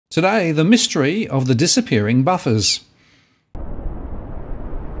Today, the mystery of the disappearing buffers.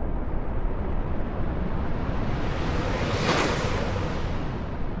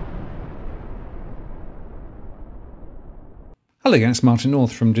 Hello again, it's Martin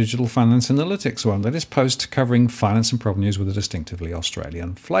North from Digital Finance Analytics, one latest post covering finance and prop news with a distinctively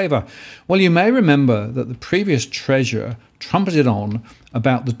Australian flavour. Well, you may remember that the previous Treasurer trumpeted on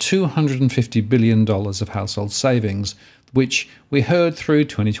about the $250 billion of household savings, which we heard through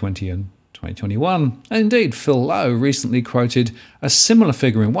 2020 and 2021. And indeed, Phil Lowe recently quoted a similar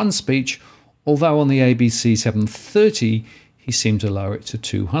figure in one speech, although on the ABC 7:30 he seemed to lower it to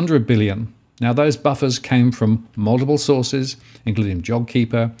 $200 billion. Now, those buffers came from multiple sources, including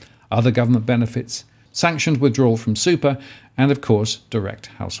JobKeeper, other government benefits, sanctioned withdrawal from super, and of course, direct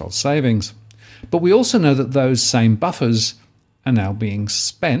household savings. But we also know that those same buffers are now being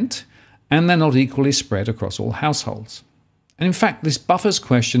spent, and they're not equally spread across all households. And in fact, this buffers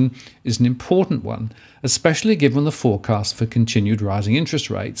question is an important one, especially given the forecast for continued rising interest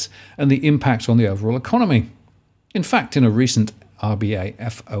rates and the impact on the overall economy. In fact, in a recent RBA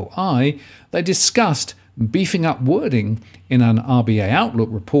FOI, they discussed beefing up wording in an RBA Outlook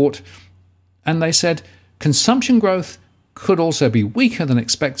report, and they said consumption growth could also be weaker than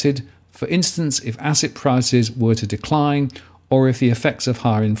expected, for instance, if asset prices were to decline or if the effects of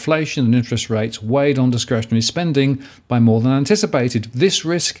higher inflation and interest rates weighed on discretionary spending by more than anticipated. This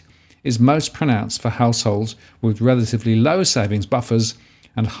risk is most pronounced for households with relatively low savings buffers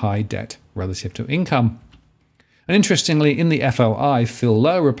and high debt relative to income. And interestingly, in the FOI, Phil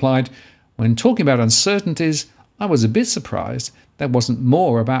Lowe replied, "When talking about uncertainties, I was a bit surprised there wasn't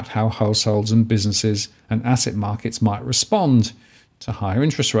more about how households and businesses and asset markets might respond to higher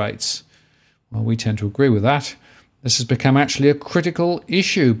interest rates." Well, we tend to agree with that. This has become actually a critical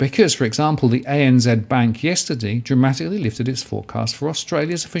issue because, for example, the ANZ Bank yesterday dramatically lifted its forecast for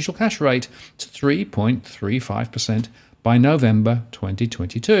Australia's official cash rate to 3.35% by November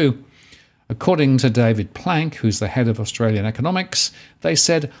 2022. According to David Plank, who's the head of Australian economics, they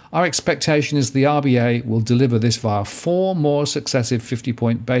said, "Our expectation is the RBA will deliver this via 4 more successive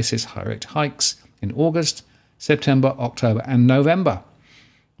 50-point basis rate hikes in August, September, October and November.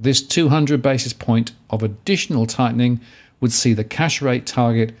 This 200 basis point of additional tightening would see the cash rate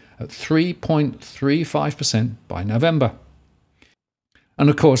target at 3.35% by November." And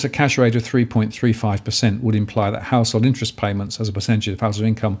of course, a cash rate of 3.35% would imply that household interest payments as a percentage of household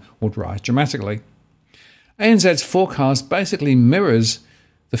income would rise dramatically. ANZ's forecast basically mirrors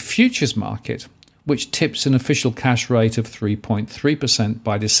the futures market, which tips an official cash rate of 3.3%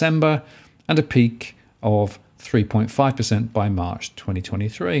 by December and a peak of 3.5% by March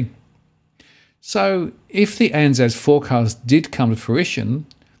 2023. So if the ANZ's forecast did come to fruition,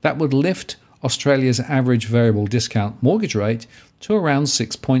 that would lift Australia's average variable discount mortgage rate to around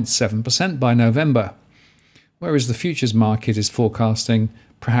 6.7% by November, whereas the futures market is forecasting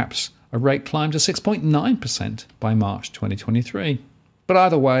perhaps a rate climb to 6.9% by March 2023. But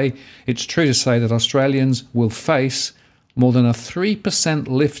either way, it's true to say that Australians will face more than a 3%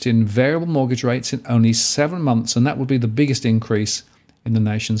 lift in variable mortgage rates in only 7 months, and that would be the biggest increase in the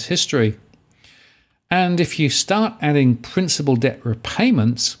nation's history. And if you start adding principal debt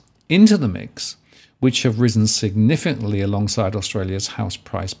repayments into the mix, which have risen significantly alongside Australia's house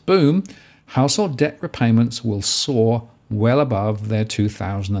price boom, household debt repayments will soar well above their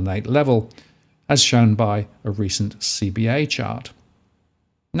 2008 level, as shown by a recent CBA chart.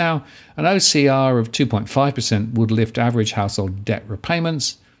 Now, an OCR of 2.5% would lift average household debt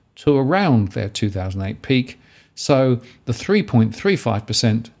repayments to around their 2008 peak, so the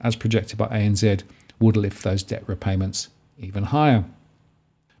 3.35%, as projected by ANZ, would lift those debt repayments even higher.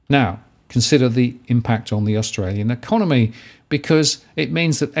 Now, consider the impact on the Australian economy, because it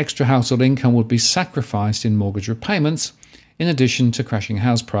means that extra household income would be sacrificed in mortgage repayments, in addition to crashing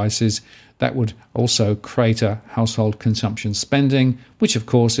house prices. That would also crater household consumption spending, which of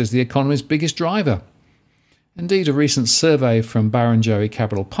course is the economy's biggest driver. Indeed, a recent survey from Barrenjoey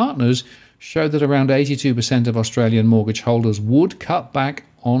Capital Partners showed that around 82% of Australian mortgage holders would cut back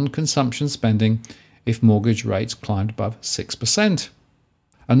on consumption spending if mortgage rates climbed above 6%.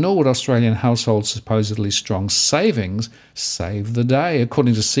 And nor would Australian households' supposedly strong savings save the day.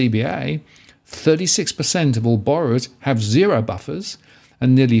 According to CBA, 36% of all borrowers have zero buffers,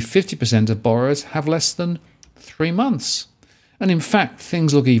 and nearly 50% of borrowers have less than 3 months. And in fact,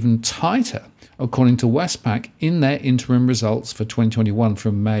 things look even tighter, according to Westpac in their interim results for 2021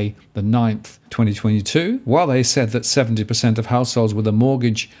 from May the 9th, 2022. While they said that 70% of households with a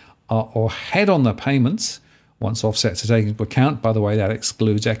mortgage are ahead on their payments, once offsets are taken into account, by the way, that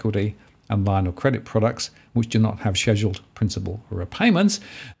excludes equity and line of credit products, which do not have scheduled principal repayments,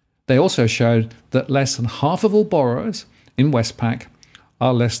 They also showed that less than half of all borrowers in Westpac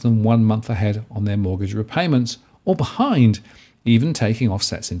are less than 1 month ahead on their mortgage repayments, or behind, even taking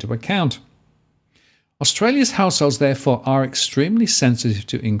offsets into account. Australia's households, therefore, are extremely sensitive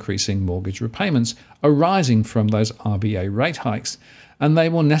to increasing mortgage repayments arising from those RBA rate hikes, and they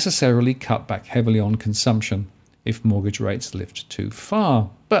will necessarily cut back heavily on consumption if mortgage rates lift too far.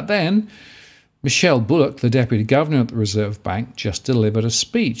 But then, Michelle Bullock, the Deputy Governor at the Reserve Bank, just delivered a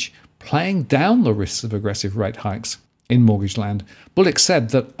speech playing down the risks of aggressive rate hikes in mortgage land. Bullock said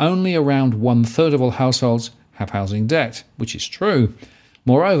that only around 1/3 of all households have housing debt, which is true.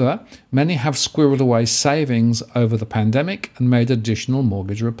 Moreover, many have squirreled away savings over the pandemic and made additional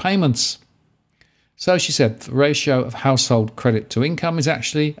mortgage repayments. So she said the ratio of household credit to income is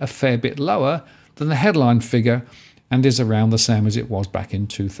actually a fair bit lower than the headline figure and is around the same as it was back in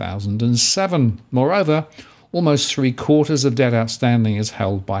 2007. Moreover, almost 3/4 of debt outstanding is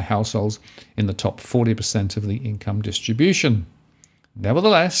held by households in the top 40% of the income distribution.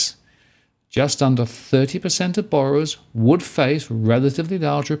 Nevertheless, just under 30% of borrowers would face relatively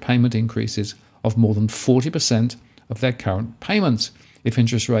large repayment increases of more than 40% of their current payments if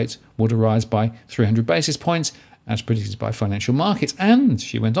interest rates were to rise by 300 basis points, as predicted by financial markets. And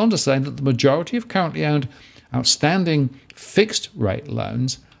she went on to say that the majority of currently owned outstanding fixed-rate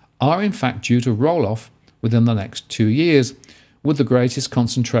loans are in fact due to roll off within the next 2 years, with the greatest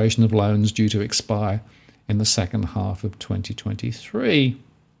concentration of loans due to expire in the second half of 2023.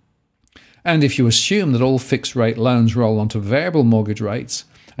 And if you assume that all fixed-rate loans roll onto variable mortgage rates,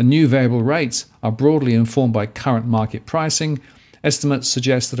 and new variable rates are broadly informed by current market pricing, estimates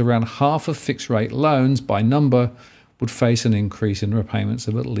suggest that around half of fixed-rate loans by number would face an increase in repayments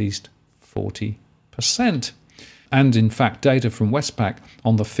of at least 40%. And in fact, data from Westpac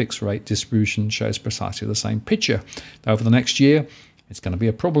on the fixed-rate distribution shows precisely the same picture. Over the next year, it's going to be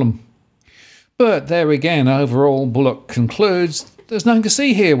a problem. But there again, overall, Bullock concludes there's nothing to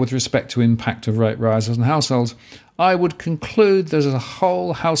see here with respect to impact of rate rises on households. I would conclude that as a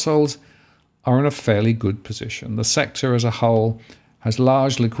whole, households are in a fairly good position. The sector as a whole has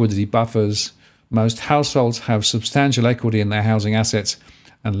large liquidity buffers. Most households have substantial equity in their housing assets,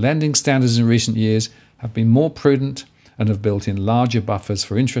 and lending standards in recent years have been more prudent and have built in larger buffers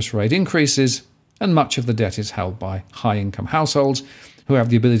for interest rate increases, and much of the debt is held by high-income households who have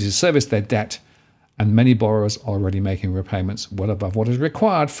the ability to service their debt, and many borrowers are already making repayments well above what is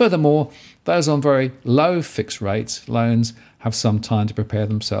required. Furthermore, those on very low fixed rates loans have some time to prepare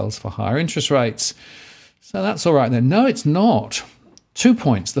themselves for higher interest rates. So that's all right then. No, it's not. 2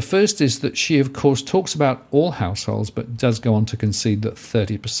 points. The first is that she, of course, talks about all households, but does go on to concede that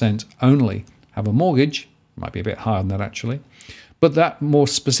 30% only have a mortgage. Might be a bit higher than that, actually. But that more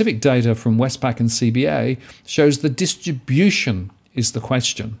specific data from Westpac and CBA shows the distribution is the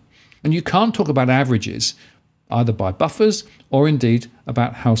question. And you can't talk about averages, either by buffers or indeed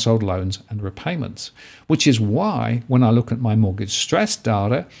about household loans and repayments, which is why when I look at my mortgage stress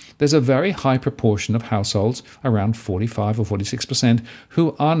data, there's a very high proportion of households, around 45 or 46%,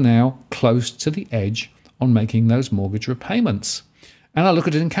 who are now close to the edge on making those mortgage repayments. And I look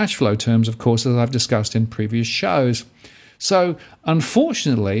at it in cash flow terms, of course, as I've discussed in previous shows. So,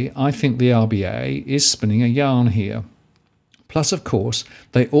 unfortunately, I think the RBA is spinning a yarn here. Plus, of course,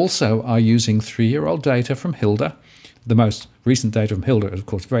 they also are using 3-year-old data from Hilda. The most recent data from Hilda is, of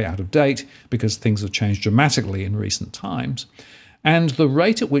course, very out of date because things have changed dramatically in recent times. And the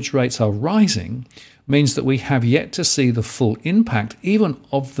rate at which rates are rising means that we have yet to see the full impact even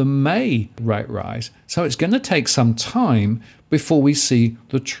of the May rate rise. So it's going to take some time before we see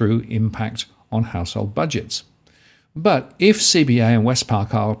the true impact on household budgets. But if CBA and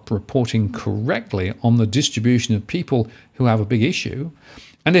Westpac are reporting correctly on the distribution of people who have a big issue,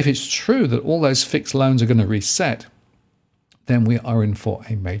 and if it's true that all those fixed loans are going to reset, then we are in for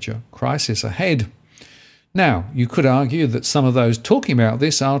a major crisis ahead. Now, you could argue that some of those talking about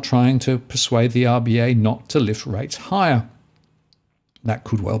this are trying to persuade the RBA not to lift rates higher. That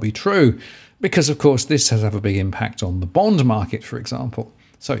could well be true, because of course this has a big impact on the bond market, for example.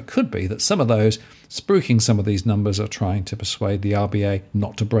 So it could be that some of those spruiking some of these numbers are trying to persuade the RBA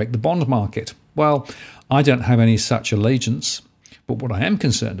not to break the bond market. Well, I don't have any such allegiance, but what I am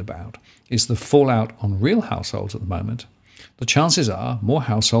concerned about is the fallout on real households at the moment. The chances are more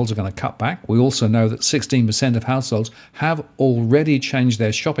households are going to cut back. We also know that 16% of households have already changed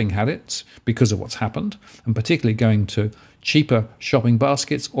their shopping habits because of what's happened, and particularly going to cheaper shopping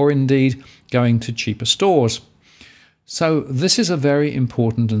baskets or indeed going to cheaper stores. So this is a very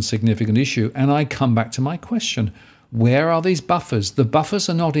important and significant issue, and I come back to my question. Where are these buffers? The buffers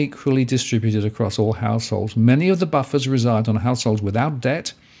are not equally distributed across all households. Many of the buffers reside on households without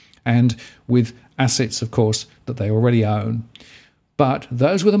debt and with assets, of course, that they already own. But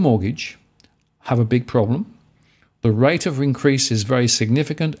those with a mortgage have a big problem. The rate of increase is very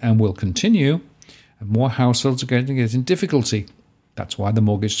significant and will continue, and more households are going to get in difficulty. That's why the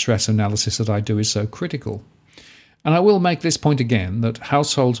mortgage stress analysis that I do is so critical. And I will make this point again, that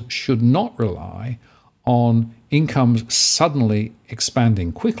households should not rely on incomes suddenly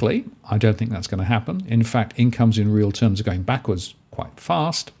expanding quickly. I don't think that's going to happen. In fact, incomes in real terms are going backwards quite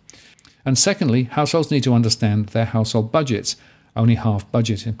fast. And secondly, households need to understand their household budgets. Only half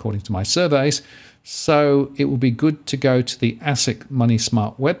budget according to my surveys. So it would be good to go to the ASIC Money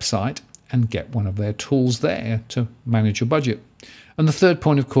Smart website and get one of their tools there to manage your budget. And the third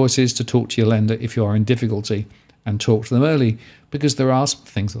point, of course, is to talk to your lender if you are in difficulty, and talk to them early, because there are some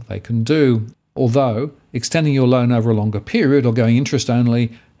things that they can do. Although extending your loan over a longer period or going interest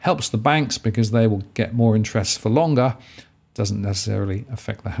only helps the banks because they will get more interest for longer, doesn't necessarily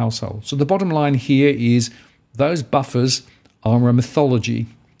affect the household. So the bottom line here is those buffers are a mythology.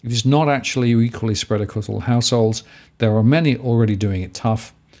 It is not actually equally spread across all households. There are many already doing it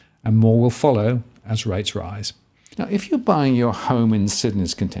tough, and more will follow as rates rise. Now, if you're buying your home in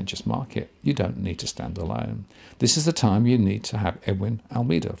Sydney's contentious market, you don't need to stand alone. This is the time you need to have Edwin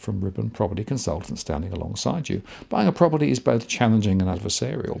Almeida from Ribbon Property Consultants standing alongside you. Buying a property is both challenging and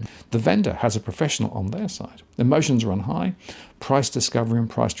adversarial. The vendor has a professional on their side. Emotions run high, price discovery and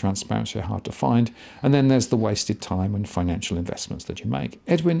price transparency are hard to find, and then there's the wasted time and financial investments that you make.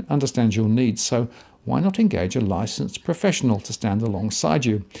 Edwin understands your needs, so why not engage a licensed professional to stand alongside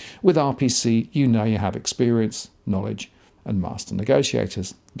you? With RPC, you know you have experience, knowledge, and master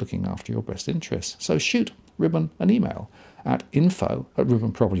negotiators looking after your best interests. So shoot Ribbon an email at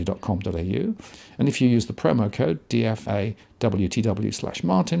info@ribbonproperty.com.au, and if you use the promo code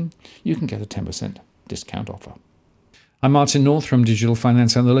DFAWTW/Martin, you can get a 10% discount offer. I'm Martin North from Digital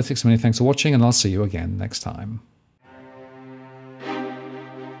Finance Analytics. Many thanks for watching, and I'll see you again next time.